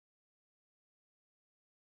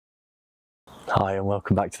Hi and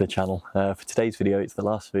welcome back to the channel. For today's video, it's the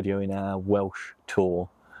last video in our Welsh tour.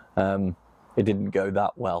 It didn't go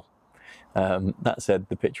that well. That said,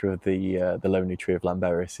 the picture of the lonely tree of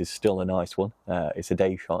Llanberis is still a nice one. It's a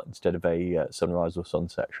day shot instead of a sunrise or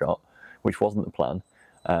sunset shot, which wasn't the plan,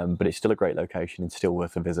 but it's still a great location and still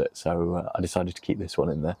worth a visit, so I decided to keep this one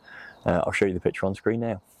in there. I'll show you the picture on screen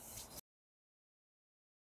now.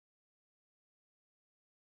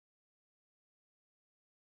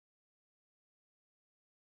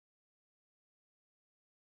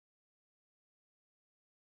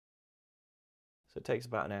 So it takes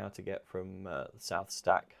about an hour to get from the South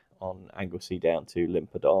Stack on Anglesey down to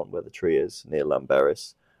Llanberis, where the tree is near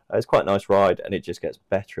Llanberis. It's quite a nice ride, and it just gets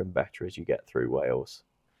better and better as you get through Wales.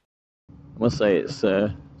 I must say it's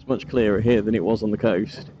much clearer here than it was on the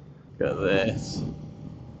coast. Look at this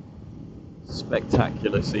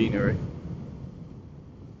spectacular scenery.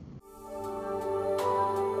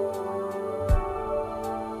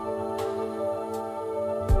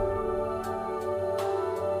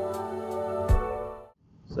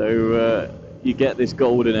 So you get this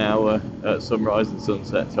golden hour at sunrise and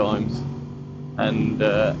sunset times, and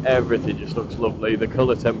everything just looks lovely. The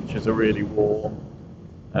colour temperatures are really warm.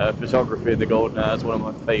 Photography in the golden hour is one of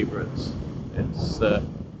my favourites. It's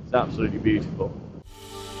absolutely beautiful.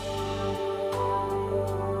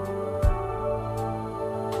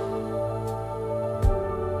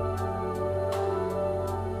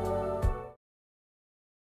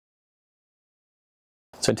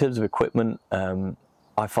 So in terms of equipment,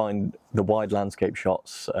 I find the wide landscape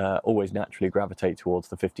shots always naturally gravitate towards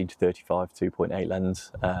the 15 to 35 2.8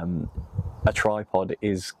 lens. A tripod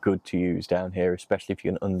is good to use down here, especially if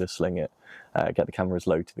you can undersling it, get the camera as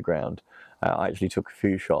low to the ground. I actually took a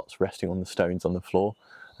few shots resting on the stones on the floor,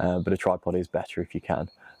 but a tripod is better if you can,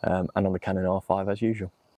 and on the Canon R5 as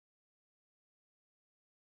usual.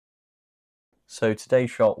 So today's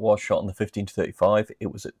shot was shot on the 15 to 35.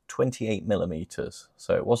 It was at 28mm,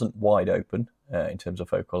 so it wasn't wide open in terms of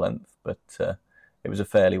focal length, but it was a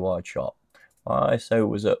fairly wide shot. My ISO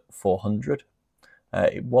was at 400.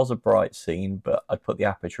 It was a bright scene, but I'd put the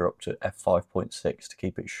aperture up to f5.6 to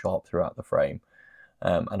keep it sharp throughout the frame.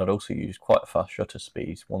 And I'd also used quite a fast shutter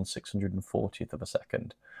speed, 1/640th of a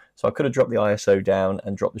second. So I could have dropped the ISO down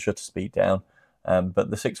and dropped the shutter speed down, but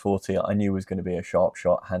the 640 I knew was going to be a sharp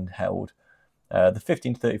shot handheld. The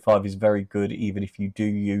 15 to 35 is very good even if you do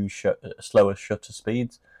use slower shutter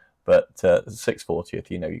speeds, but the 640th,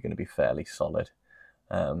 you know you're going to be fairly solid.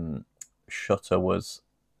 Shutter was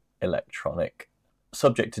electronic.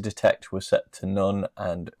 Subject to detect was set to none,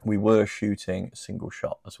 and we were shooting single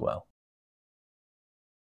shot as well.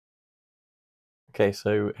 Okay,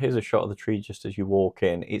 so here's a shot of the tree just as you walk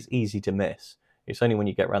in. It's easy to miss. It's only when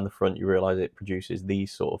you get around the front you realise it produces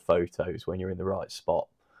these sort of photos when you're in the right spot.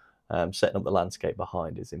 Setting up the landscape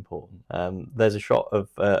behind is important. There's a shot of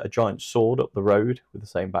a giant sword up the road with the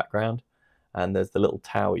same background, and there's the little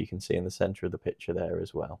tower you can see in the centre of the picture there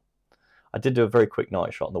as well. I did do a very quick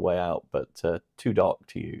night shot on the way out, but too dark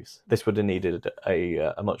to use. This would have needed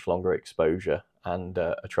a much longer exposure and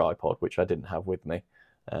a tripod, which I didn't have with me,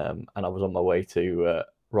 and I was on my way to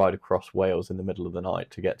ride across Wales in the middle of the night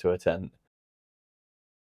to get to a tent.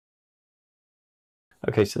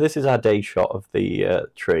 Okay, so this is our day shot of the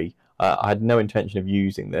tree. I had no intention of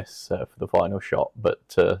using this for the final shot,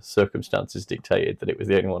 but circumstances dictated that it was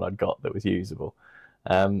the only one I'd got that was usable.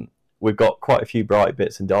 We've got quite a few bright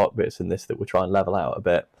bits and dark bits in this that we'll try and level out a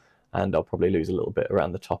bit, and I'll probably lose a little bit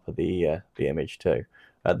around the top of the image too.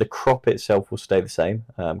 The crop itself will stay the same.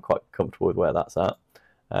 I'm quite comfortable with where that's at.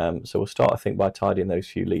 So we'll start, I think, by tidying those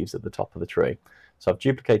few leaves at the top of the tree. So I've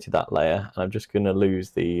duplicated that layer, and I'm just going to lose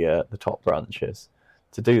the top branches.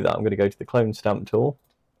 To do that, I'm going to go to the clone stamp tool,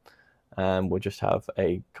 and we'll just have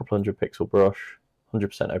a couple 100-pixel brush,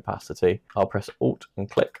 100% opacity. I'll press Alt and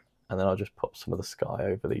click, and then I'll just put some of the sky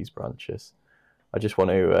over these branches. I just want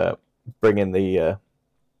to bring in the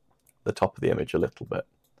top of the image a little bit.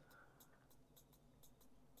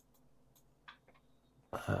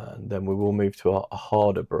 And then we will move to a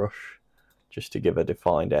harder brush, just to give a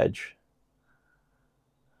defined edge.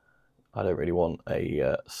 I don't really want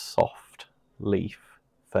a soft leaf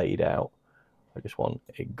fade out. I just want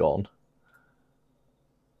it gone.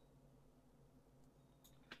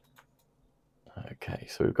 Okay,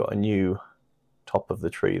 so we've got a new top of the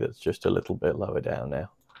tree that's just a little bit lower down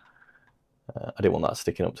now. I didn't want that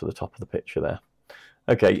sticking up to the top of the picture there.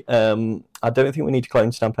 Okay, I don't think we need to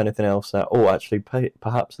clone stamp anything else now. Oh, actually,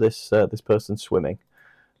 perhaps this person's swimming.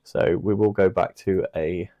 So we will go back to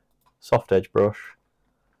a soft edge brush,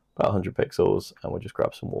 about 100 pixels, and we'll just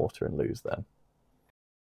grab some water and lose them.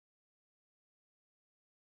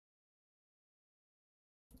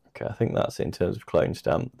 Okay, I think that's in terms of clone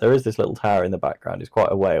stamp. There is this little tower in the background. It's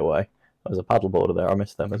quite a way away. There's a paddle border there. I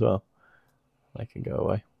missed them as well. They can go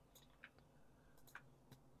away.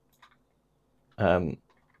 And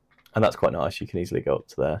that's quite nice. You can easily go up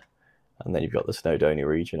to there. And then you've got the Snowdonia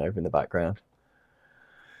region over in the background.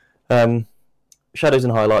 Shadows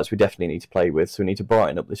and highlights we definitely need to play with. So we need to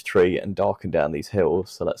brighten up this tree and darken down these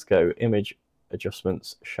hills. So let's go Image,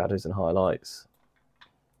 Adjustments, Shadows and Highlights.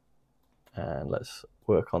 And let's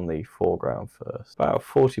work on the foreground first. About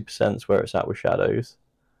 40% is where it's at with shadows.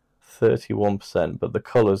 31%, but the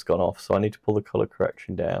colour's gone off, so I need to pull the colour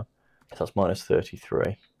correction down. So that's minus 33.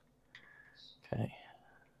 Okay.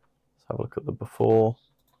 Let's have a look at the before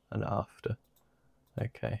and after.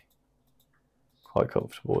 Okay. Quite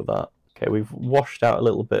comfortable with that. Okay, we've washed out a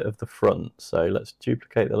little bit of the front, so let's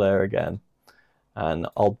duplicate the layer again. And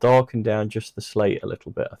I'll darken down just the slate a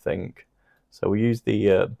little bit, I think. So we'll use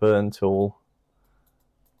the burn tool,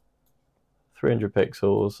 300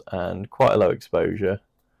 pixels and quite a low exposure,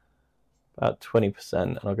 about 20%,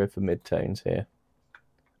 and I'll go for mid-tones here.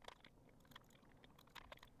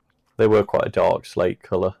 They were quite a dark slate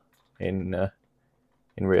colour in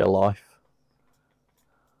real life.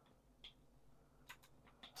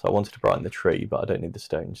 So I wanted to brighten the tree, but I don't need the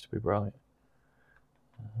stones to be bright.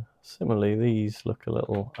 Similarly, these look a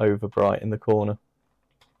little over bright in the corner.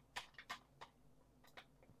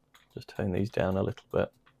 Just tone these down a little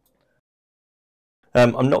bit.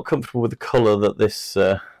 I'm not comfortable with the colour that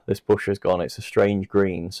this bush has gone. It's a strange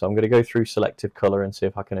green, so I'm going to go through selective colour and see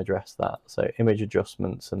if I can address that. So image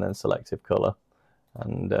adjustments and then selective colour,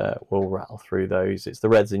 and we'll rattle through those. It's the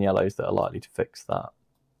reds and yellows that are likely to fix that.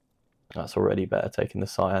 That's already better, taking the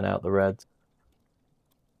cyan out the reds.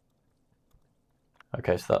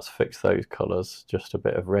 Okay, so that's fixed those colours. Just a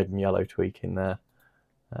bit of red and yellow tweaking there.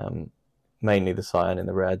 Mainly the cyan in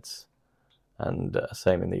the reds, and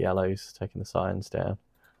same in the yellows, taking the cyans down.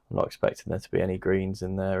 I'm not expecting there to be any greens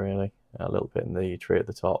in there really. A little bit in the tree at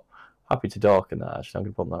the top. Happy to darken that actually, I'm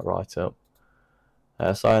going to bump that right up.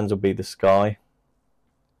 Cyans will be the sky.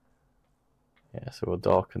 Yeah, so we'll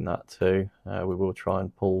darken that too. We will try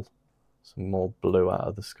and pull some more blue out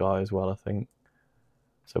of the sky as well, I think.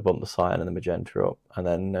 So bump the cyan and the magenta up, and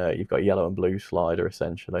then you've got yellow and blue slider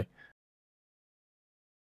essentially.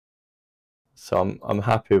 So I'm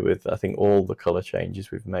happy with, I think, all the colour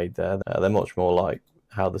changes we've made there. They're much more like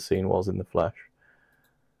how the scene was in the flesh.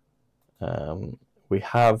 We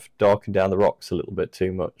have darkened down the rocks a little bit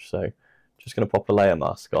too much, so just going to pop a layer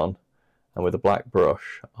mask on, and with a black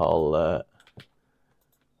brush I'll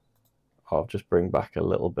just bring back a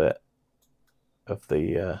little bit of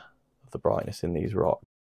the brightness in these rocks.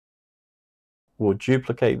 We'll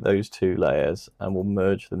duplicate those two layers and we'll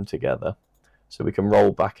merge them together, so we can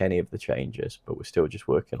roll back any of the changes, but we're still just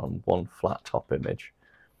working on one flat top image.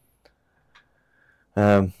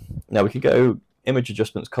 Now we can go image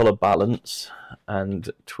adjustments, color balance, and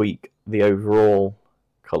tweak the overall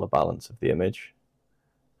color balance of the image.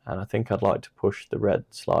 And I think I'd like to push the red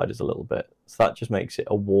sliders a little bit, so that just makes it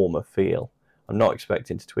a warmer feel. I'm not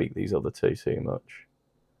expecting to tweak these other two too much.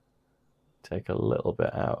 Take a little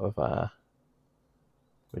bit out of our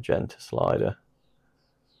magenta slider.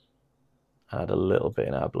 Add a little bit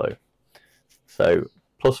in our blue. So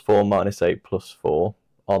 +4, -8, +4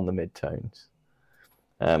 on the midtones.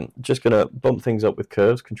 Just going to bump things up with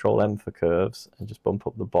curves, Control M for curves, and just bump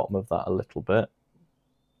up the bottom of that a little bit.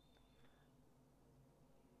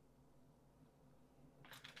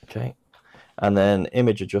 Okay, and then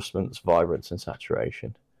image adjustments, vibrance and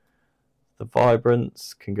saturation. The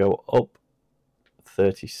vibrance can go up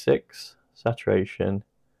 36, saturation,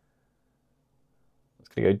 it's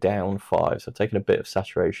going to go down 5, so I've taken a bit of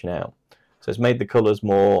saturation out. So it's made the colours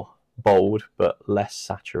more bold but less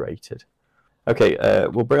saturated. Okay,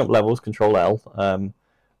 we'll bring up levels, Control L.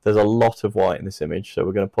 There's a lot of white in this image, so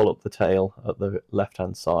we're going to pull up the tail at the left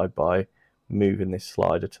hand side by moving this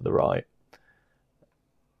slider to the right.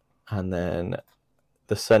 And then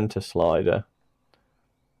the center slider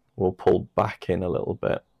will pull back in a little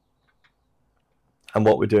bit. And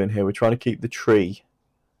what we're doing here, we're trying to keep the tree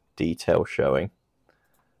detail showing,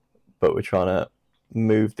 but we're trying to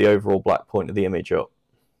move the overall black point of the image up,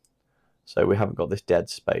 so we haven't got this dead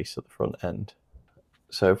space at the front end.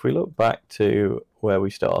 So if we look back to where we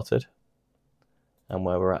started and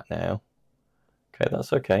where we're at now, okay,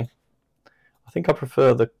 that's okay. I think I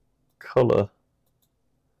prefer the colour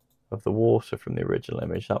of the water from the original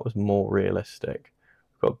image. That was more realistic.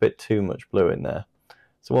 We've got a bit too much blue in there.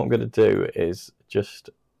 So what I'm going to do is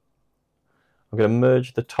I'm going to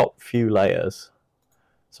merge the top few layers.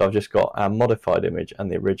 So I've just got our modified image and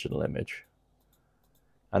the original image.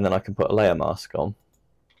 And then I can put a layer mask on.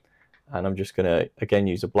 and I'm just going to again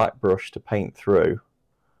use a black brush to paint through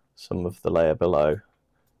some of the layer below.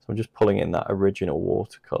 So I'm just pulling in that original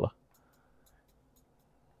watercolour.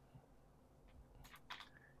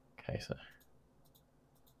 Okay, so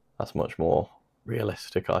that's much more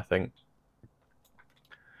realistic, I think.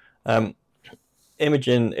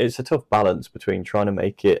 Imaging, it's a tough balance between trying to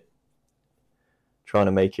make it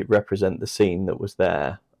represent the scene that was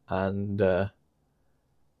there, and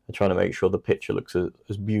trying to make sure the picture looks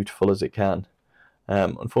as beautiful as it can.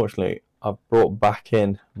 Unfortunately, I've brought back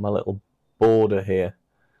in my little border here,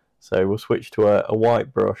 so we'll switch to a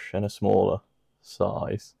white brush and a smaller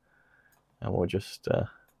size, and we'll just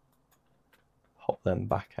pop them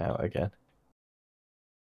back out again.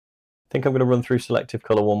 I think I'm going to run through selective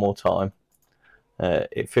colour one more time.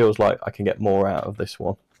 It feels like I can get more out of this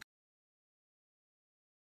one.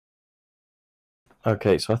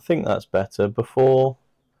 Okay, so I think that's better before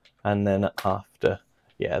and then after.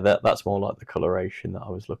 Yeah, that's more like the coloration that I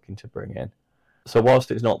was looking to bring in. So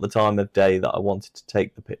whilst it's not the time of day that I wanted to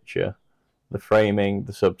take the picture, the framing,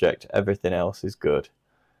 the subject, everything else is good.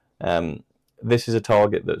 This is a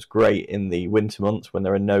target that's great in the winter months when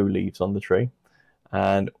there are no leaves on the tree,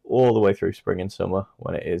 and all the way through spring and summer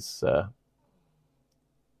when it is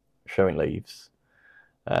showing leaves.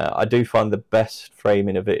 I do find the best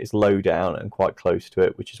framing of it is low down and quite close to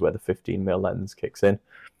it, which is where the 15mm lens kicks in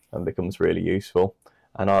and becomes really useful.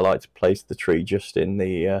 And I like to place the tree just in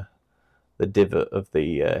the divot of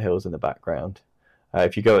the hills in the background.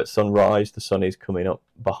 If you go at sunrise, the sun is coming up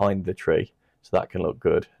behind the tree, so that can look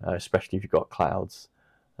good, especially if you've got clouds.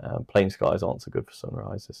 Plain skies aren't so good for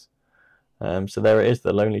sunrises. So there it is,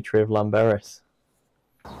 the lonely tree of Llanberis.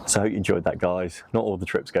 So I hope you enjoyed that, guys. Not all the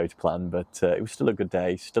trips go to plan, but it was still a good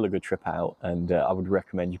day, still a good trip out, and I would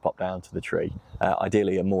recommend you pop down to the tree.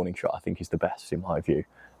 Ideally, a morning shot I think is the best in my view.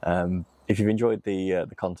 If you've enjoyed the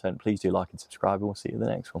content, please do like and subscribe, and we'll see you in the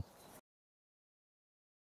next one.